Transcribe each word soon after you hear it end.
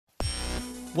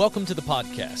Welcome to the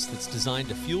podcast that's designed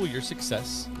to fuel your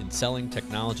success in selling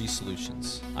technology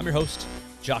solutions. I'm your host,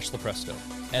 Josh Lopresto,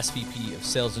 SVP of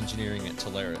Sales Engineering at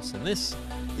Telarus, and this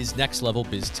is Next Level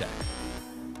Biz Tech.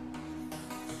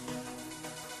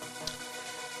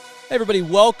 Hey everybody,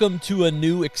 welcome to a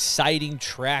new exciting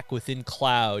track within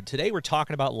cloud. Today we're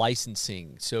talking about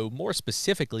licensing. So more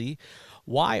specifically,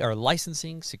 why are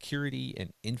licensing, security,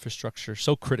 and infrastructure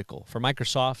so critical for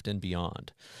Microsoft and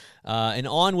beyond? And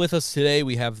on with us today,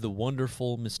 we have the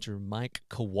wonderful Mr. Mike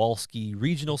Kowalski,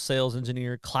 Regional Sales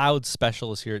Engineer, Cloud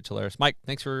Specialist here at Telarus. Mike,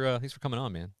 thanks for coming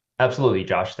on, man. Absolutely,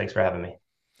 Josh. Thanks for having me.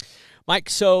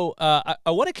 Mike, so I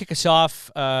want to kick us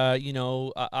off.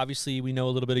 Obviously, we know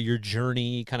a little bit of your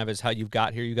journey, kind of as how you've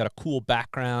got here. You've got a cool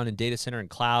background in data center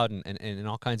and cloud and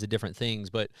all kinds of different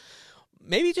things. But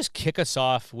maybe just kick us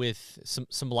off with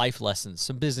some life lessons,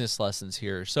 some business lessons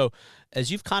here. So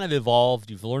as you've kind of evolved,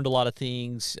 you've learned a lot of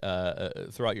things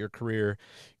throughout your career.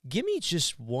 Give me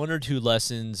just one or two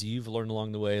lessons you've learned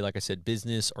along the way, like I said,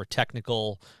 business or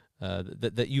technical,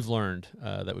 that you've learned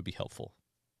that would be helpful.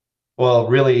 Well,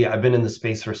 really, I've been in the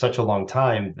space for such a long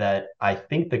time that I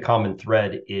think the common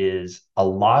thread is a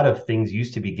lot of things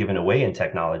used to be given away in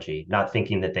technology, not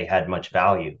thinking that they had much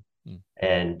value. Mm.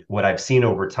 And what I've seen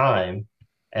over time,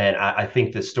 and I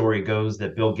think the story goes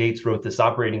that Bill Gates wrote this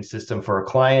operating system for a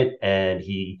client and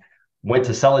he went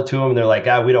to sell it to him. And they're like,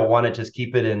 we don't want it, just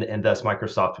keep it. And thus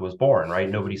Microsoft was born, right?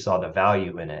 Nobody saw the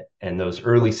value in it. And those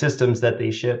early systems that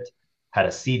they shipped had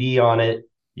a CD on it.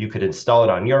 You could install it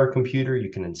on your computer. You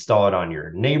can install it on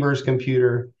your neighbor's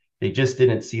computer. They just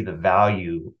didn't see the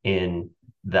value in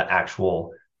the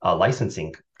actual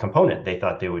licensing component. They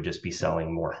thought they would just be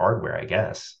selling more hardware, I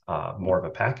guess, more of a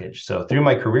package. So through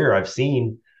my career, I've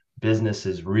seen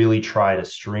businesses really try to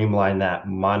streamline that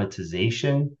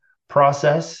monetization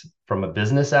process from a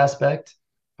business aspect.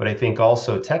 But I think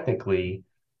also technically,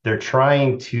 they're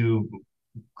trying to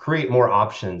create more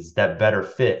options that better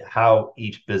fit how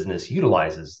each business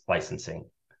utilizes licensing.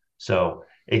 So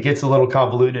it gets a little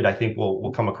convoluted. I think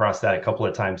we'll come across that a couple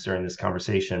of times during this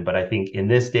conversation. But I think in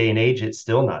this day and age, it's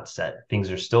still not set.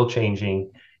 Things are still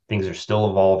changing. Things are still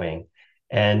evolving.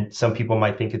 And some people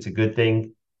might think it's a good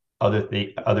thing.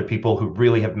 Other people who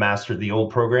really have mastered the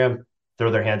old program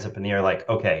throw their hands up in the air like,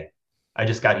 okay, I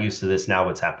just got used to this. Now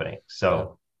what's happening? Yeah.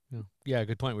 So Yeah,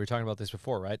 good point. We were talking about this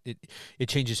before, right? It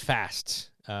changes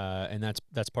fast, and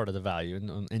that's part of the value.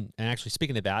 And actually,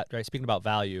 speaking of that, right? Speaking about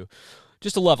value,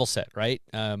 just a level set, right?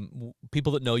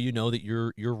 People that know you know that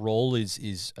your role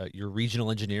is your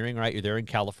regional engineering, right? You're there in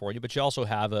California, but you also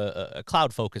have a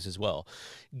cloud focus as well.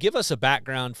 Give us a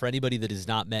background for anybody that has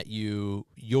not met you,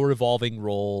 your evolving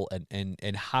role,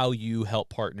 and how you help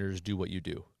partners do what you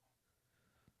do.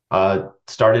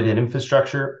 started in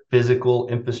infrastructure, physical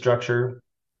infrastructure,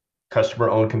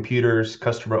 customer-owned computers,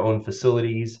 customer-owned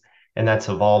facilities, and that's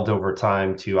evolved over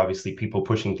time to obviously people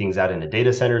pushing things out into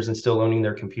data centers and still owning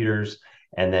their computers,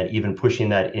 and then even pushing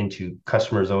that into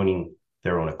customers owning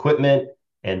their own equipment,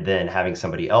 and then having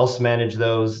somebody else manage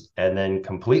those, and then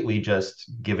completely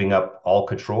just giving up all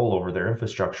control over their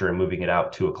infrastructure and moving it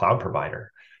out to a cloud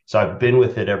provider. So I've been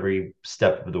with it every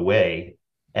step of the way.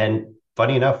 And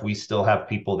funny enough, we still have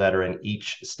people that are in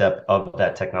each step of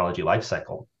that technology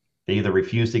lifecycle. They either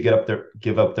refuse to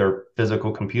give up their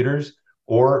physical computers,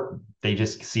 or they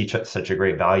just see such a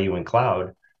great value in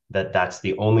cloud that that's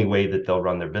the only way that they'll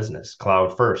run their business.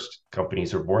 Cloud first.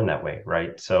 Companies are born that way,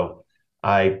 right? So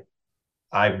I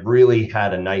I really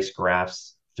had a nice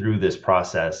grasp through this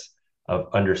process of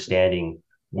understanding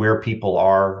where people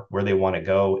are, where they want to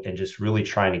go, and just really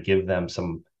trying to give them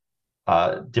some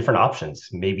different options,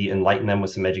 maybe enlighten them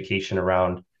with some education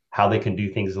around how they can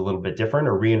do things a little bit different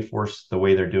or reinforce the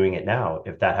way they're doing it now.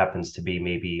 If that happens to be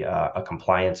maybe a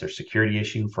compliance or security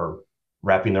issue for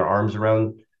wrapping their arms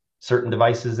around certain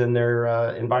devices in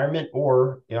their environment,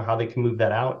 or how they can move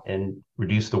that out and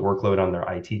reduce the workload on their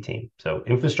IT team. So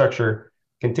infrastructure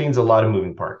contains a lot of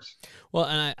moving parts. Well,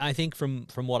 and I think from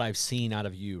what I've seen out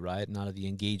of you, right, and out of the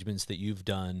engagements that you've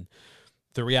done,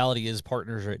 the reality is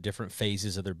partners are at different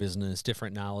phases of their business,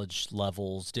 different knowledge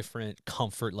levels, different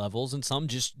comfort levels, and some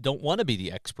just don't want to be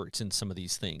the experts in some of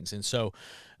these things. And so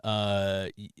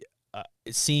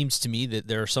it seems to me that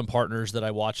there are some partners that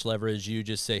I watch leverage you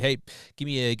just say, hey, give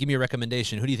me a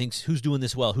recommendation. Who do you think's who's doing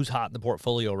this well? Who's hot in the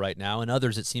portfolio right now? And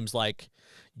others, it seems like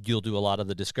you'll do a lot of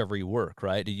the discovery work,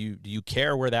 right? Do you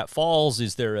care where that falls?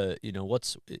 Is there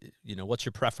what's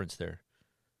your preference there?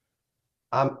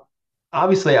 Um,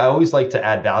 Obviously, I always like to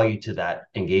add value to that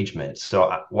engagement.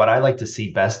 So what I like to see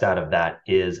best out of that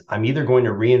is I'm either going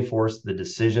to reinforce the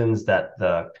decisions that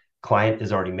the client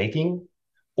is already making,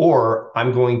 or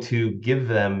I'm going to give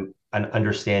them an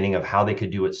understanding of how they could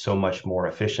do it so much more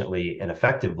efficiently and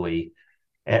effectively.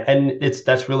 And it's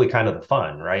that's really kind of the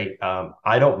fun, right?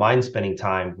 I don't mind spending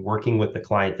time working with the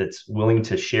client that's willing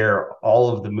to share all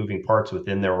of the moving parts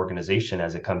within their organization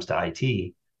as it comes to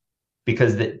IT,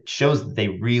 because that shows that they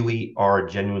really are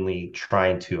genuinely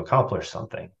trying to accomplish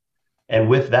something. And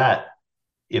with that,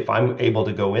 if I'm able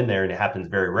to go in there, and it happens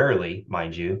very rarely,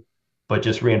 mind you, but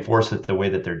just reinforce it the way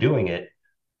that they're doing it,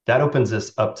 that opens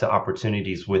us up to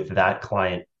opportunities with that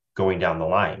client going down the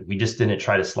line. We just didn't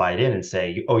try to slide in and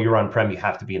say, oh, you're on prem, you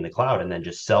have to be in the cloud, and then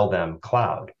just sell them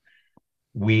cloud.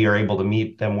 We are able to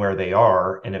meet them where they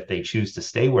are. And if they choose to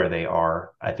stay where they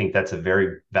are, I think that's a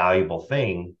very valuable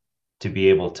thing, to be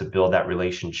able to build that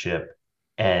relationship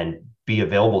and be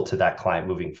available to that client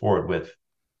moving forward with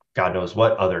God knows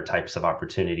what other types of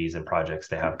opportunities and projects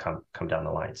they have come down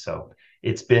the line. So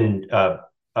it's been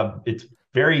it's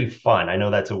very fun. I know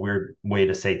that's a weird way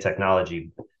to say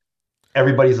technology.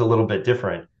 Everybody's a little bit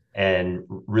different, and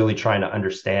really trying to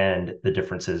understand the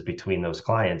differences between those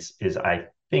clients is, I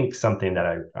think, something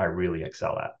that I really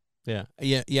excel at. Yeah.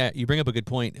 You bring up a good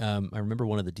point. I remember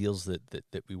one of the deals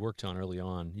that we worked on early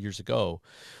on years ago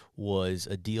was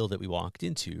a deal that we walked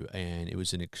into, and it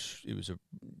was it was a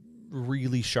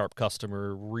really sharp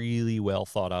customer, really well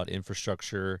thought out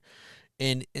infrastructure,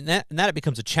 and that it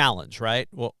becomes a challenge, right?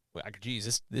 Well,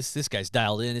 geez, this guy's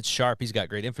dialed in. It's sharp. He's got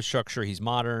great infrastructure. He's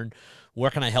modern. Where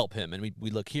can I help him? And we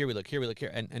look here, we look here, we look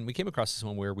here, and we came across this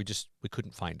one where we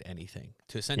couldn't find anything.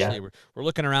 To essentially, Yeah. we're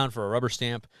looking around for a rubber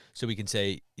stamp so we can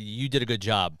say you did a good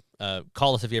job.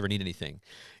 Call us if you ever need anything,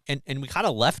 and we kind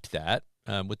of left that.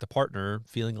 With the partner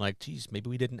feeling like, geez, maybe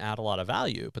we didn't add a lot of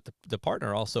value, but the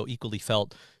partner also equally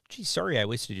felt, geez, sorry, I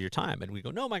wasted your time. And we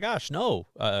go, no, my gosh, no.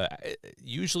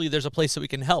 Usually there's a place that we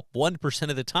can help. 1%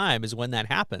 of the time is when that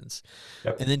happens.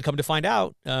 Yep. And then come to find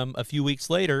out, a few weeks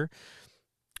later,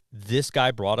 this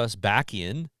guy brought us back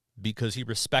in because he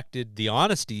respected the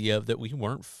honesty of that we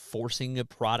weren't forcing a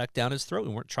product down his throat.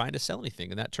 We weren't trying to sell anything.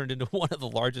 And that turned into one of the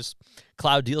largest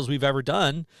cloud deals we've ever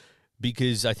done,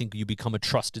 because I think you become a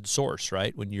trusted source,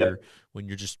 right? Yep. When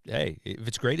you're just, hey, if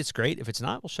it's great, it's great. If it's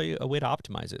not, we'll show you a way to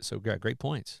optimize it. So great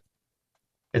points.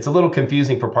 It's a little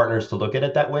confusing for partners to look at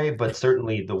it that way, but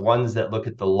certainly the ones that look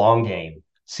at the long game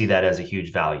see that as a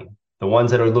huge value. The ones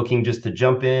that are looking just to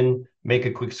jump in, make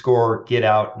a quick score, get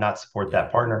out, not support Yeah.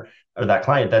 that partner or that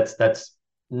client, that's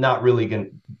not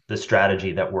really the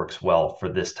strategy that works well for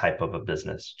this type of a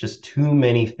business. Just too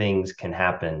many things can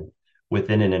happen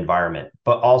within an environment.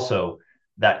 But also,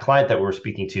 that client that we're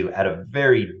speaking to had a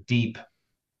very deep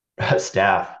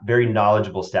staff, very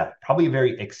knowledgeable staff, probably a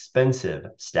very expensive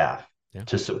staff Yeah.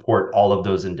 to support all of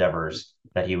those endeavors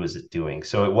that he was doing.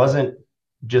 So it wasn't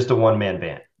just a one man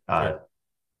band. Fair.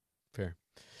 Fair.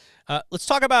 Let's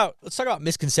talk about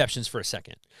misconceptions for a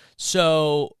second.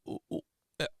 So,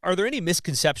 are there any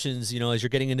misconceptions, as you're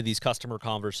getting into these customer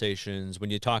conversations,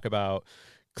 when you talk about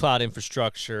cloud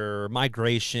infrastructure,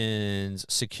 migrations,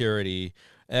 security,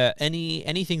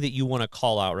 anything that you want to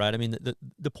call out, right? I mean,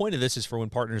 the point of this is for when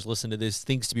partners listen to this,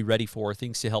 things to be ready for,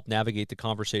 things to help navigate the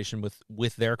conversation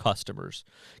with their customers.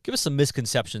 Give us some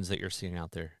misconceptions that you're seeing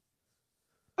out there.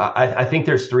 I think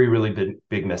there's three really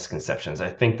big misconceptions. I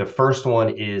think the first one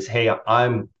is, hey,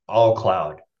 I'm all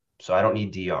cloud, so I don't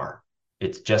need DR.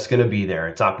 It's just going to be there.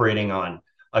 It's operating on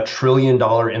 $1 trillion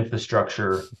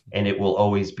infrastructure, and it will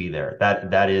always be there.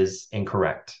 That is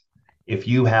incorrect. If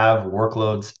you have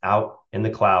workloads out in the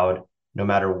cloud, no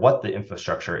matter what the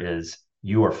infrastructure is,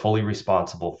 you are fully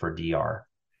responsible for DR.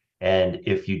 And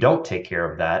if you don't take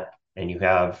care of that, and you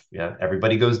have,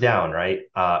 everybody goes down, right?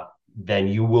 Then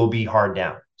you will be hard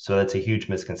down. So that's a huge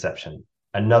misconception.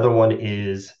 Another one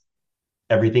is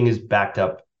everything is backed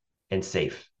up and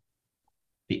safe.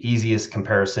 The easiest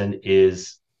comparison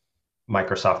is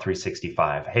Microsoft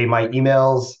 365. Hey, my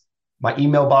email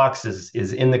box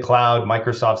is in the cloud.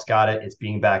 Microsoft's got it. It's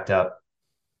being backed up.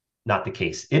 Not the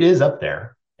case. It is up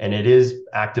there, and it is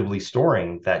actively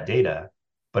storing that data.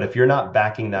 But if you're not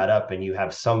backing that up and you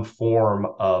have some form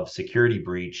of security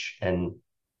breach, and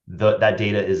that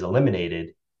data is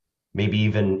eliminated, maybe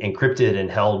even encrypted and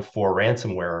held for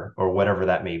ransomware or whatever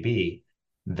that may be,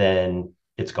 then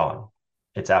it's gone.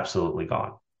 It's absolutely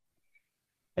gone.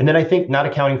 And then I think not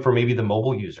accounting for maybe the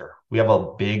mobile user. We have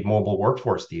a big mobile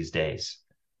workforce these days.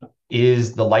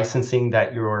 Is the licensing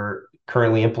that you're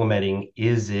currently implementing,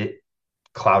 is it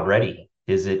cloud ready?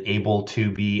 Is it able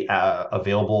to be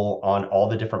available on all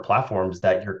the different platforms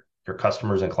that your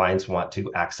customers and clients want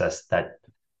to access that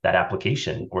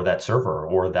application or that server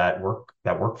or that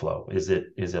workflow? Is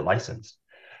it licensed?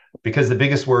 Because the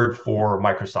biggest word for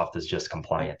Microsoft is just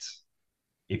compliance.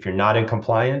 If you're not in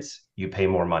compliance, you pay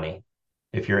more money.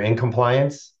 If you're in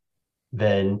compliance,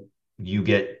 then you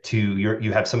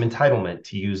have some entitlement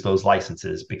to use those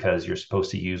licenses because you're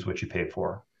supposed to use what you pay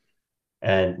for.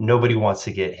 And nobody wants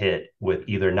to get hit with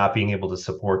either not being able to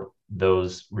support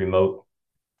those remote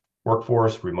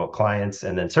workforce, remote clients,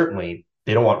 and then certainly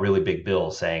they don't want really big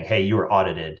bills saying, "Hey, you were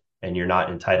audited and you're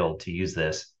not entitled to use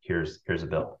this. Here's a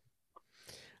bill."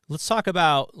 Let's talk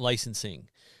about licensing.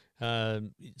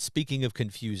 Speaking of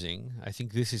confusing, I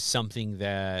think this is something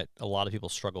that a lot of people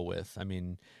struggle with. I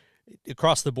mean,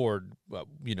 across the board,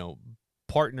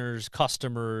 partners,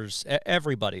 customers,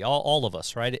 everybody, all of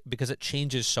us, right? Because it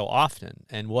changes so often.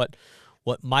 And what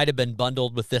might have been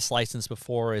bundled with this license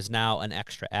before is now an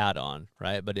extra add-on,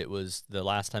 right? But it was the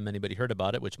last time anybody heard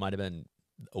about it, which might have been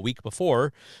a week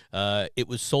before, it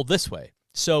was sold this way.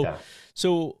 So, Yeah.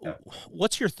 so Yeah.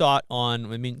 what's your thought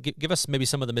on? I mean, give us maybe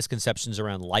some of the misconceptions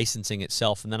around licensing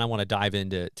itself, and then I want to dive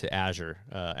into Azure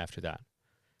after that.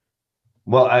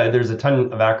 Well, there's a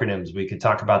ton of acronyms. We could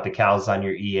talk about the cows on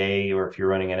your EA, or if you're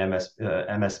running an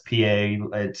MSPA.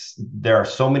 There are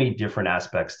so many different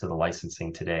aspects to the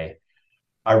licensing today.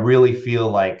 I really feel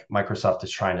like Microsoft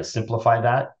is trying to simplify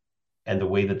that. And the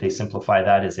way that they simplify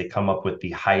that is they come up with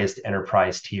the highest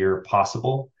enterprise tier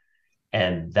possible.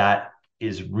 And that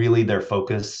is really their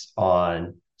focus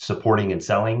on supporting and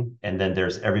selling. And then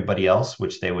there's everybody else,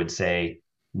 which they would say,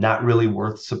 not really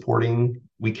worth supporting.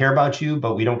 We care about you,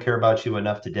 but we don't care about you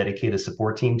enough to dedicate a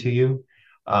support team to you.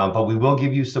 But we will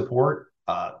give you support.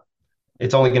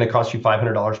 It's only going to cost you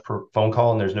 $500 per phone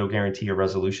call, and there's no guarantee of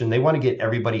resolution. They want to get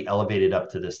everybody elevated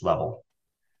up to this level.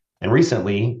 And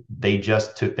recently, they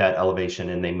just took that elevation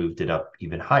and they moved it up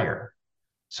even higher.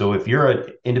 So if you're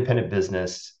an independent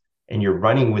business and you're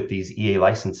running with these EA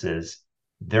licenses,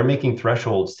 they're making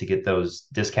thresholds to get those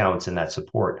discounts and that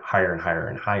support higher and higher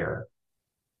and higher.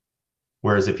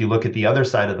 Whereas if you look at the other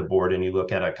side of the board and you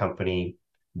look at a company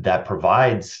that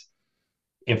provides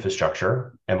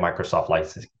infrastructure and Microsoft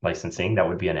licensing, that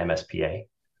would be an MSPA,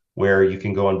 where you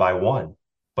can go and buy one,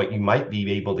 but you might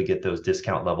be able to get those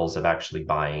discount levels of actually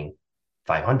buying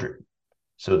 500.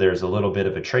 So there's a little bit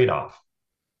of a trade-off.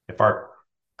 If our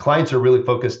clients are really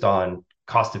focused on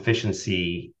cost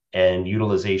efficiency and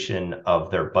utilization of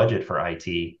their budget for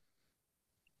IT,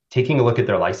 taking a look at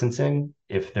their licensing,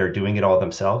 if they're doing it all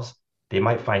themselves, they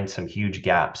might find some huge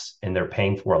gaps and they're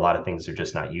paying for a lot of things they're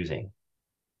just not using.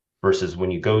 Versus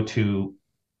when you go to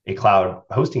a cloud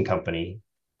hosting company,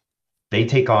 they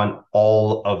take on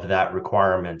all of that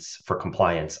requirements for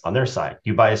compliance on their side.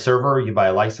 You buy a server, you buy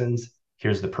a license,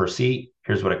 here's the per seat,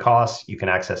 here's what it costs. You can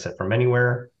access it from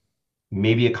anywhere.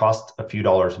 Maybe it costs a few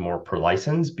dollars more per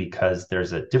license because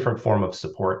there's a different form of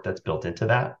support that's built into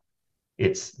that.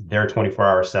 It's their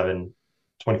 24-hour 7,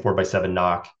 24/7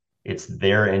 knock. It's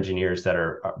their engineers that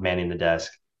are manning the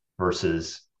desk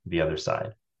versus the other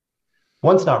side.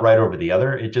 One's not right over the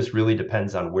other. It just really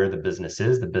depends on where the business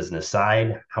is, the business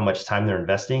side, how much time they're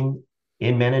investing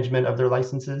in management of their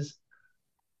licenses.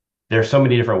 There are so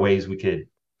many different ways we could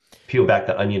peel back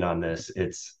the onion on this.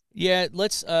 It's Yeah,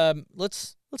 let's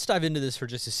dive into this for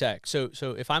just a sec. So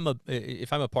if I'm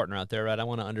a partner out there, right, I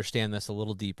want to understand this a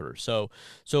little deeper. So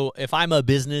if I'm a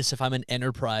business, if I'm an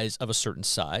enterprise of a certain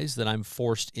size, then I'm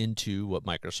forced into what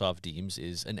Microsoft deems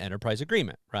is an enterprise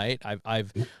agreement, right?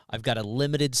 I've got a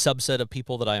limited subset of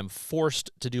people that I am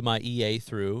forced to do my EA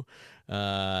through.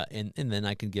 And then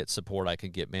I can get support, I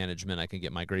can get management, I can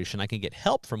get migration, I can get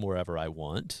help from wherever I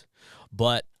want,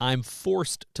 but I'm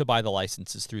forced to buy the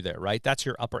licenses through there, right? That's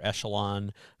your upper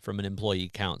echelon from an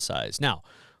employee count size. Now,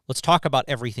 let's talk about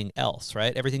everything else,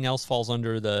 right? Everything else falls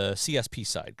under the CSP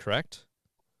side, correct?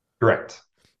 correct.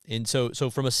 And so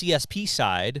from a CSP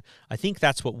side, I think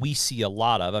that's what we see a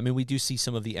lot of. I mean, we do see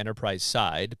some of the enterprise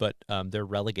side, but they're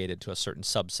relegated to a certain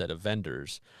subset of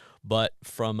vendors. But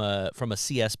from a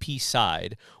CSP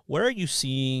side, where are you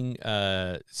seeing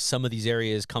some of these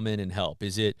areas come in and help?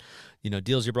 Is it,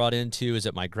 deals you're brought into? Is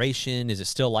it migration? Is it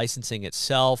still licensing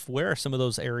itself? Where are some of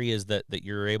those areas that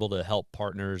you're able to help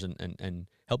partners and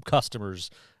help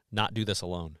customers not do this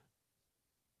alone?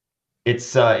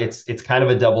 It's kind of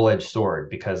a double-edged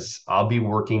sword because I'll be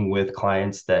working with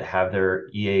clients that have their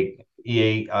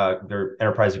their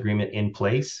enterprise agreement in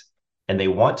place, and they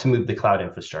want to move the cloud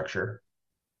infrastructure,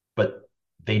 but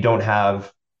they don't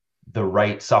have the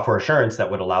right software assurance that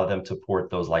would allow them to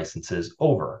port those licenses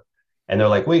over. And they're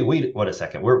like, wait a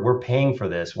second, we're paying for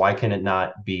this. Why can it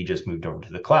not be just moved over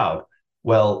to the cloud?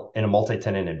 Well, in a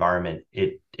multi-tenant environment,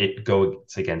 it goes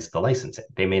against the licensing.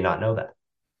 They may not know that.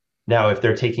 Now, if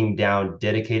they're taking down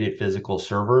dedicated physical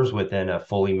servers within a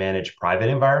fully managed private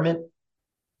environment,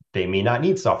 They may not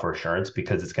need software assurance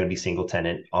because it's going to be single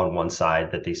tenant on one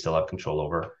side that they still have control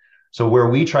over. So where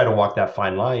we try to walk that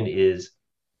fine line is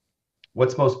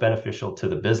what's most beneficial to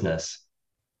the business.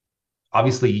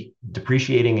 Obviously,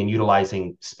 depreciating and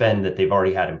utilizing spend that they've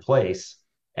already had in place,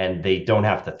 and they don't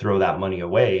have to throw that money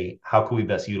away. How can we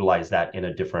best utilize that in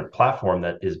a different platform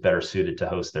that is better suited to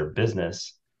host their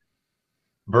business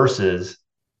versus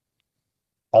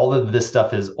all of this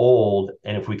stuff is old,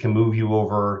 and if we can move you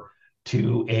over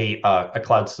to a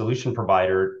cloud solution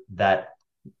provider that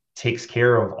takes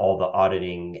care of all the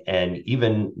auditing and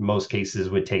even most cases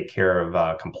would take care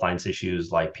of compliance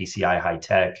issues like PCI high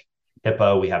tech,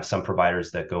 HIPAA. We have some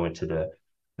providers that go into the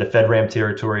FedRAMP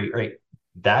territory, right?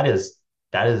 That is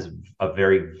that is a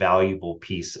very valuable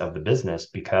piece of the business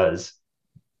because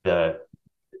the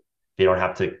they don't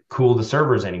have to cool the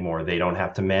servers anymore. They don't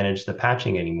have to manage the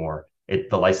patching anymore.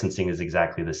 The licensing is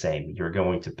exactly the same. You're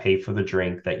going to pay for the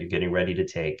drink that you're getting ready to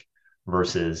take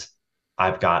versus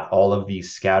I've got all of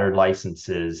these scattered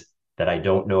licenses that I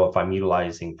don't know if I'm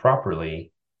utilizing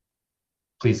properly.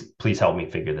 Please help me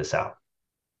figure this out.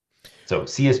 So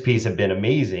CSPs have been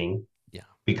amazing Yeah.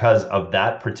 because of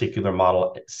that particular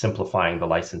model simplifying the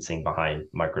licensing behind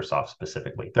Microsoft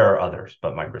specifically. There are others,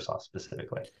 but Microsoft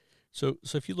specifically. So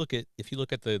if you look at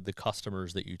the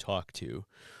customers that you talk to,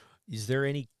 is there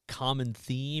any common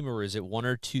theme, or is it one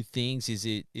or two things? Is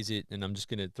it and I'm just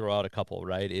going to throw out a couple,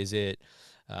 right? Is it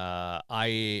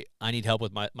I need help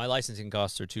with my licensing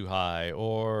costs are too high,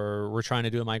 or we're trying to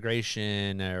do a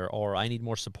migration, or I need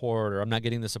more support, or I'm not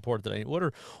getting the support that I need. What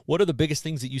are the biggest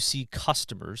things that you see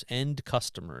end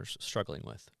customers struggling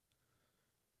with?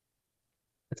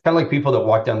 It's kind of like people that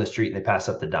walk down the street and they pass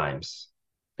up the dimes.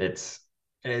 It's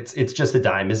it's just a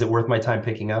dime. Is it worth my time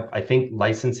picking up? I think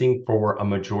licensing for a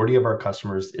majority of our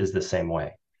customers is the same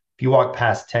way. If you walk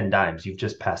past 10 dimes, you've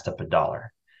just passed up a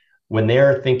dollar. When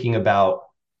they're thinking about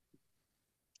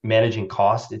managing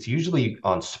cost, it's usually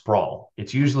on sprawl.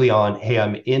 It's usually on, hey,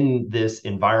 I'm in this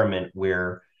environment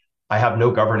where I have no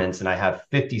governance and I have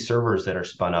 50 servers that are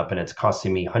spun up and it's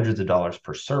costing me hundreds of dollars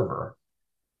per server.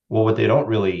 Well, what they don't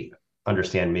really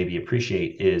understand, maybe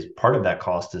appreciate, is part of that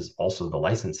cost is also the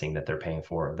licensing that they're paying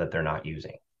for that they're not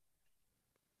using.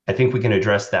 I think we can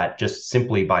address that just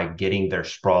simply by getting their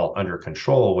sprawl under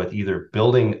control with either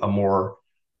building a more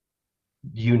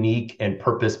unique and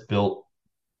purpose built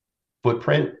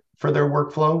footprint for their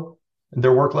workflow,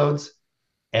 their workloads,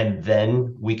 and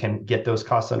then we can get those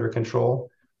costs under control.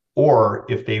 Or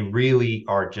if they really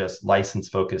are just license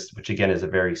focused, which again is a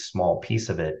very small piece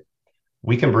of it,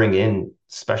 we can bring in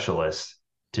specialists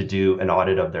to do an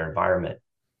audit of their environment.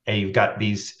 And you've got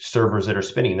these servers that are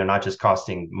spinning. They're not just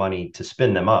costing money to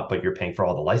spin them up, but you're paying for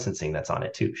all the licensing that's on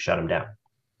it too. Shut them down,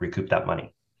 recoup that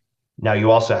money. Now,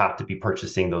 you also have to be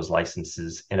purchasing those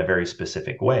licenses in a very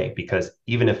specific way because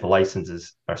even if the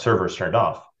licenses or servers turned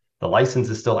off, the license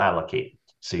is still allocated.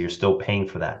 So you're still paying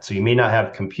for that. So you may not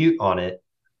have compute on it,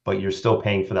 but you're still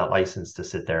paying for that license to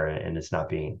sit there and it's not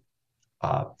being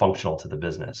functional to the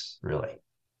business, really.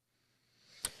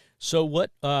 So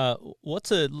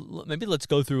what's a maybe let's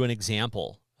go through an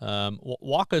example.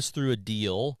 Walk us through a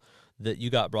deal that you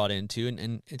got brought into,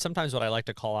 and sometimes what I like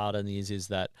to call out on these is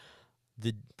that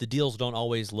the deals don't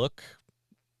always look,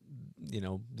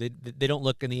 they don't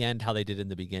look in the end how they did in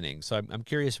the beginning. So I'm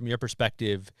curious from your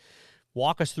perspective.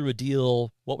 Walk us through a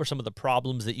deal. What were some of the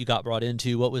problems that you got brought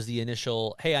into? What was the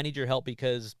initial, hey, I need your help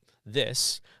because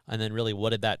this, and then really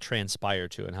what did that transpire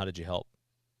to, and how did you help?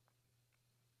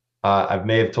 I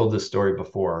may have told this story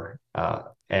before,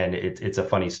 and it's a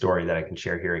funny story that I can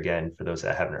share here again for those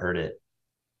that haven't heard it.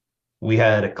 We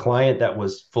had a client that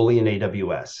was fully in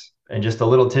AWS. And just a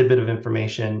little tidbit of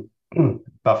information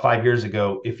about 5 years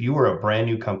ago, if you were a brand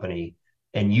new company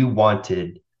and you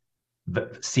wanted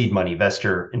seed money,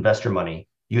 investor money,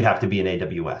 you'd have to be in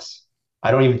AWS.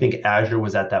 I don't even think Azure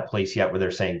was at that place yet where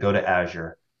they're saying go to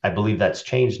Azure. I believe that's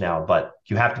changed now, but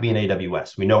you have to be in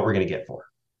AWS. We know what we're going to get for.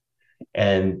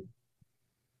 And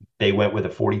they went with a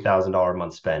 $40,000 a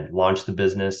month spend, launched the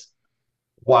business,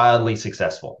 wildly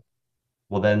successful.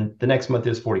 Well, then the next month it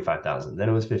was 45,000, then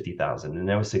it was 50,000, and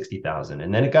then it was 60,000,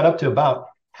 and then it got up to about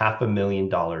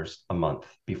 $500,000 a month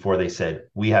before they said,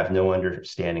 we have no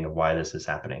understanding of why this is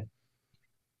happening.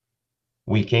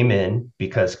 We came in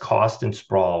because cost and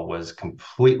sprawl was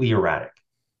completely erratic.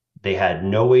 They had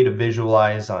no way to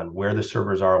visualize on where the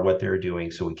servers are, what they're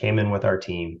doing. So we came in with our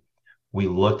team. We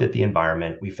looked at the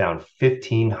environment. We found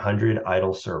 1,500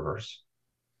 idle servers,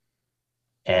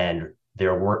 and they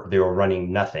were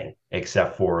running nothing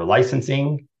except for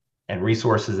licensing and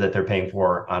resources that they're paying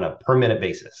for on a per minute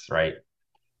basis, right?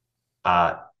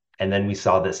 Uh, and then we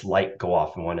saw this light go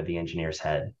off in one of the engineers'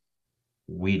 head,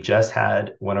 We just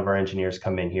had one of our engineers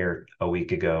come in here a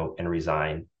week ago and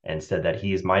resign and said that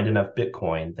he's mined enough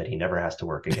Bitcoin that he never has to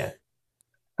work again.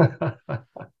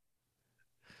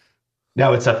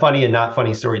 Now, it's a funny and not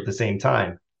funny story at the same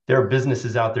time. There are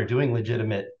businesses out there doing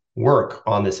legitimate work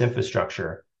on this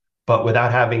infrastructure, but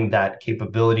without having that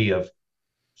capability of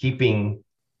keeping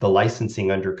the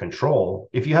licensing under control.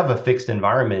 If you have a fixed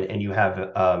environment and you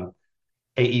have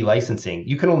AE licensing,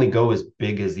 you can only go as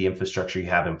big as the infrastructure you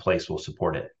have in place will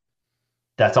support it.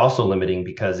 That's also limiting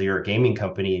because you're a gaming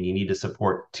company and you need to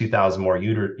support 2,000 more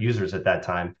users at that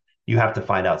time. You have to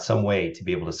find out some way to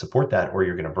be able to support that, or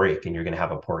you're going to break and you're going to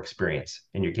have a poor experience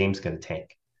and your game's going to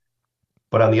tank.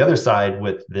 But on the other side,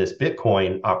 with this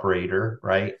Bitcoin operator,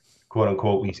 right, quote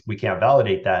unquote, we can't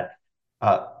validate that.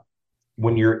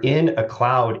 When you're in a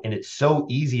cloud, and it's so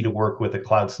easy to work with a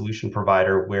cloud solution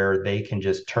provider where they can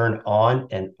just turn on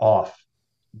and off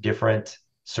different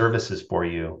services for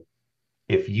you.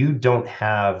 If you don't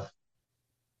have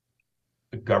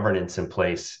governance in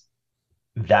place,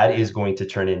 that is going to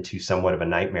turn into somewhat of a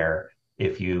nightmare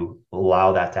if you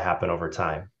allow that to happen over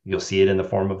time. You'll see it in the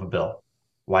form of a bill.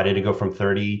 Why did it go from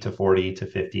 30 to 40 to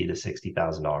 50 to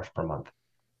 $60,000 per month?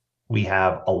 We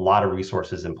have a lot of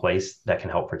resources in place that can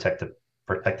help protect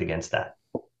against that.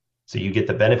 So you get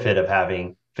the benefit of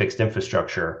having fixed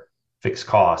infrastructure, fixed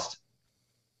cost,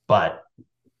 but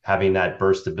having that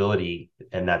burstability,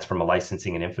 and that's from a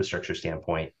licensing and infrastructure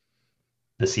standpoint,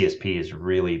 the CSP is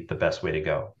really the best way to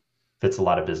go. Fits a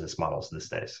lot of business models these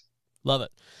days. Love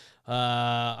it. All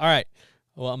right.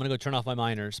 Well, I'm gonna go turn off my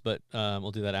miners, but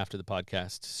we'll do that after the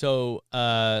podcast. So,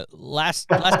 last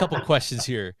couple questions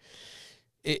here.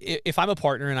 If I'm a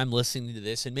partner and I'm listening to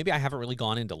this, and maybe I haven't really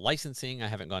gone into licensing, I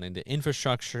haven't gone into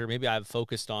infrastructure, maybe I've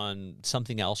focused on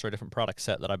something else or a different product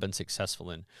set that I've been successful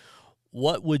in,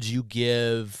 what would you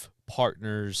give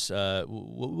partners?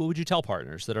 What would you tell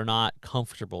partners that are not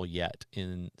comfortable yet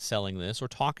in selling this or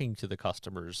talking to the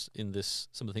customers in this?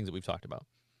 Some of the things that we've talked about.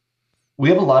 We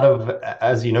have a lot of,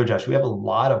 as you know, Josh, we have a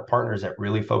lot of partners that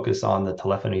really focus on the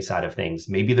telephony side of things.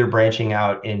 Maybe they're branching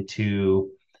out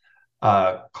into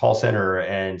call center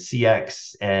and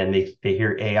CX, and they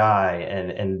hear AI,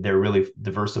 and they're really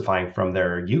diversifying from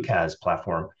their UCaaS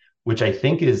platform, which I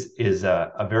think is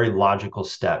a very logical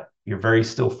step. You're very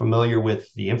still familiar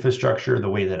with the infrastructure, the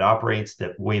way that it operates,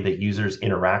 the way that users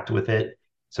interact with it.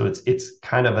 So it's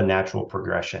kind of a natural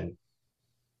progression.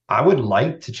 I would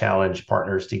like to challenge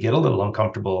partners to get a little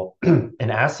uncomfortable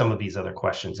and ask some of these other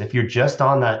questions. If you're just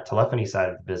on that telephony side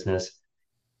of the business,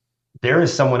 there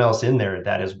is someone else in there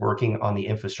that is working on the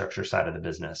infrastructure side of the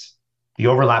business. The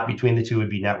overlap between the two would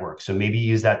be network. So maybe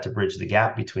use that to bridge the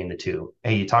gap between the two.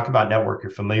 Hey, you talk about network,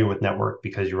 you're familiar with network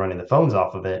because you're running the phones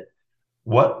off of it.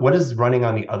 What is running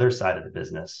on the other side of the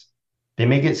business? They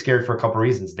may get scared for a couple of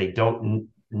reasons. They don't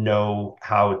know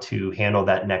how to handle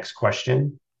that next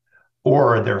question,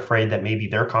 or they're afraid that maybe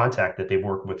their contact that they've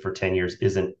worked with for 10 years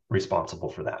isn't responsible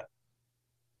for that.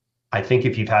 I think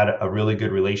if you've had a really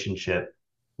good relationship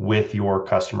with your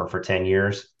customer for 10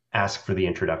 years, ask for the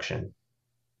introduction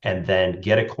and then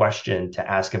get a question to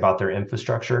ask about their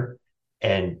infrastructure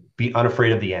and be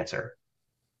unafraid of the answer.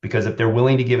 Because if they're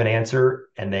willing to give an answer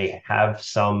and they have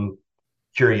some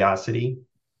curiosity,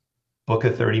 book a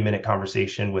 30-minute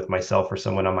conversation with myself or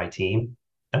someone on my team,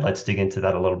 and let's dig into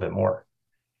that a little bit more.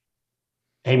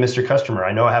 Hey, Mr. Customer,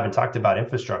 I know I haven't talked about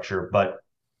infrastructure, but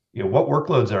what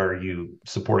workloads are you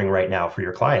supporting right now for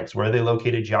your clients? Where are they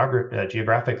located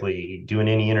geographically? Doing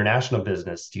any international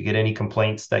business? Do you get any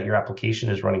complaints that your application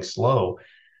is running slow?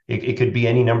 It could be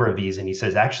any number of these. And he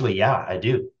says, actually, yeah, I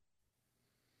do.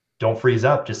 Don't freeze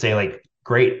up. Just say like,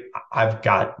 great, I've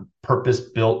got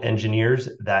purpose-built engineers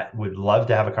that would love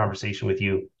to have a conversation with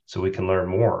you so we can learn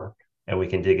more and we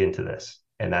can dig into this.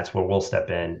 And that's where we'll step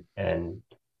in and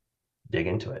dig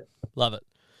into it. Love it.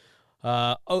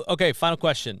 Okay, final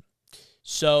question.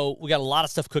 So we got a lot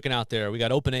of stuff cooking out there. We got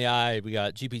OpenAI, we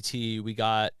got GPT, we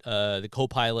got the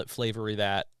Copilot flavor of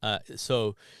that.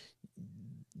 So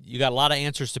you got a lot of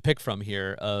answers to pick from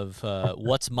here of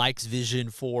what's Mike's vision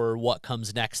for what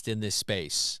comes next in this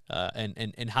space,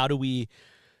 and how do we,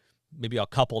 maybe I'll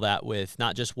couple that with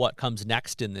not just what comes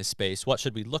next in this space, what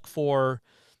should we look for,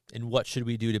 and what should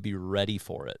we do to be ready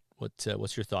for it?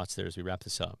 What's your thoughts there as we wrap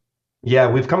this up? Yeah,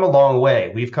 we've come a long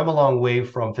way. We've come a long way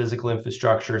from physical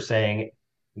infrastructure saying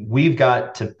we've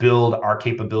got to build our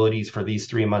capabilities for these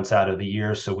 3 months out of the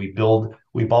year. So we build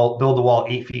the wall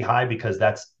 8 feet high because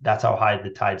that's how high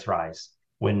the tides rise.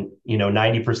 When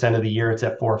 90% of the year it's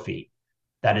at 4 feet.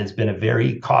 That has been a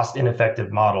very cost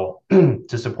ineffective model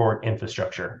to support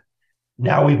infrastructure.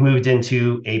 Now we've moved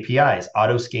into APIs,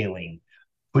 auto scaling,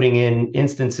 putting in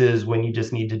instances when you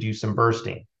just need to do some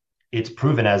bursting. It's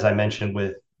proven, as I mentioned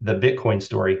with the Bitcoin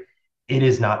story, it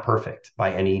is not perfect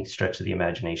by any stretch of the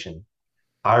imagination.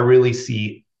 I really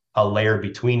see a layer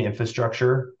between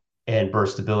infrastructure and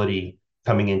burstability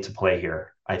coming into play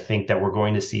here. I think that we're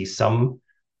going to see some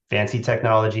fancy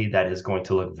technology that is going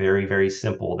to look very, very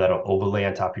simple that'll overlay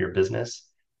on top of your business,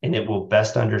 and it will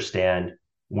best understand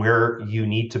where you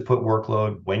need to put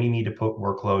workload, when you need to put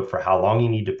workload, for how long you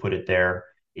need to put it there.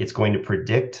 It's going to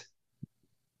predict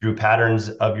through patterns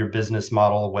of your business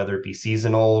model, whether it be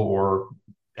seasonal or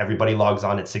everybody logs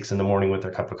on at 6 in the morning with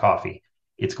their cup of coffee.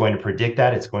 It's going to predict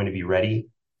that, it's going to be ready,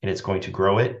 and it's going to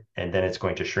grow it, and then it's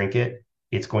going to shrink it.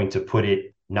 It's going to put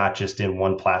it not just in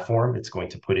one platform, it's going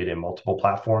to put it in multiple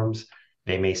platforms.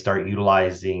 They may start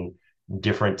utilizing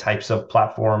different types of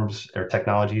platforms or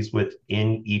technologies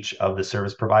within each of the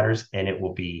service providers, and it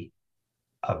will be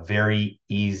a very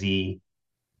easy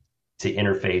to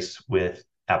interface with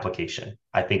application.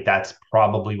 I think that's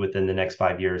probably within the next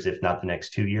 5 years, if not the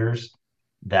next 2 years,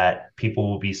 that people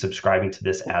will be subscribing to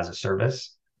this as a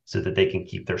service so that they can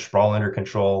keep their sprawl under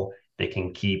control. They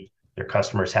can keep their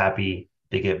customers happy.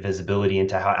 They get visibility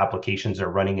into how applications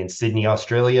are running in Sydney,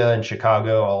 Australia, and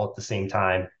Chicago all at the same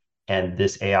time. And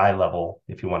this AI level,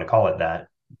 if you want to call it that,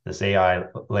 this AI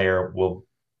layer will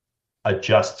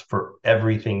adjust for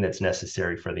everything that's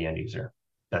necessary for the end user.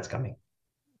 That's coming.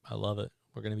 I love it.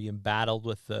 We're going to be embattled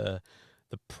with the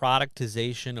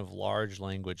productization of large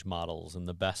language models, and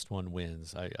the best one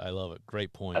wins. I love it.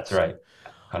 Great That's points. right.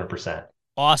 100%.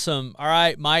 Awesome. All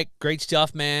right, Mike. Great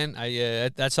stuff, man.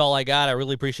 That's all I got. I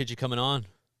really appreciate you coming on.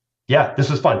 Yeah, this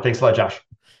was fun. Thanks a lot, Josh.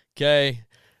 Okay.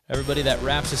 Everybody, that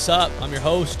wraps us up. I'm your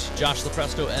host, Josh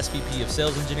Lopresto, SVP of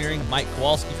Sales Engineering, Mike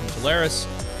Kowalski from Telarus.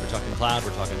 We're talking cloud,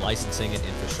 we're talking licensing and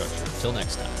infrastructure. Until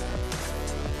next time.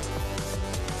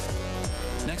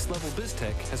 Next Level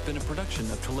BizTech has been a production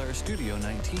of Telarus Studio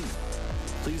 19.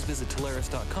 Please visit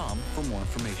Telarus.com for more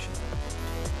information.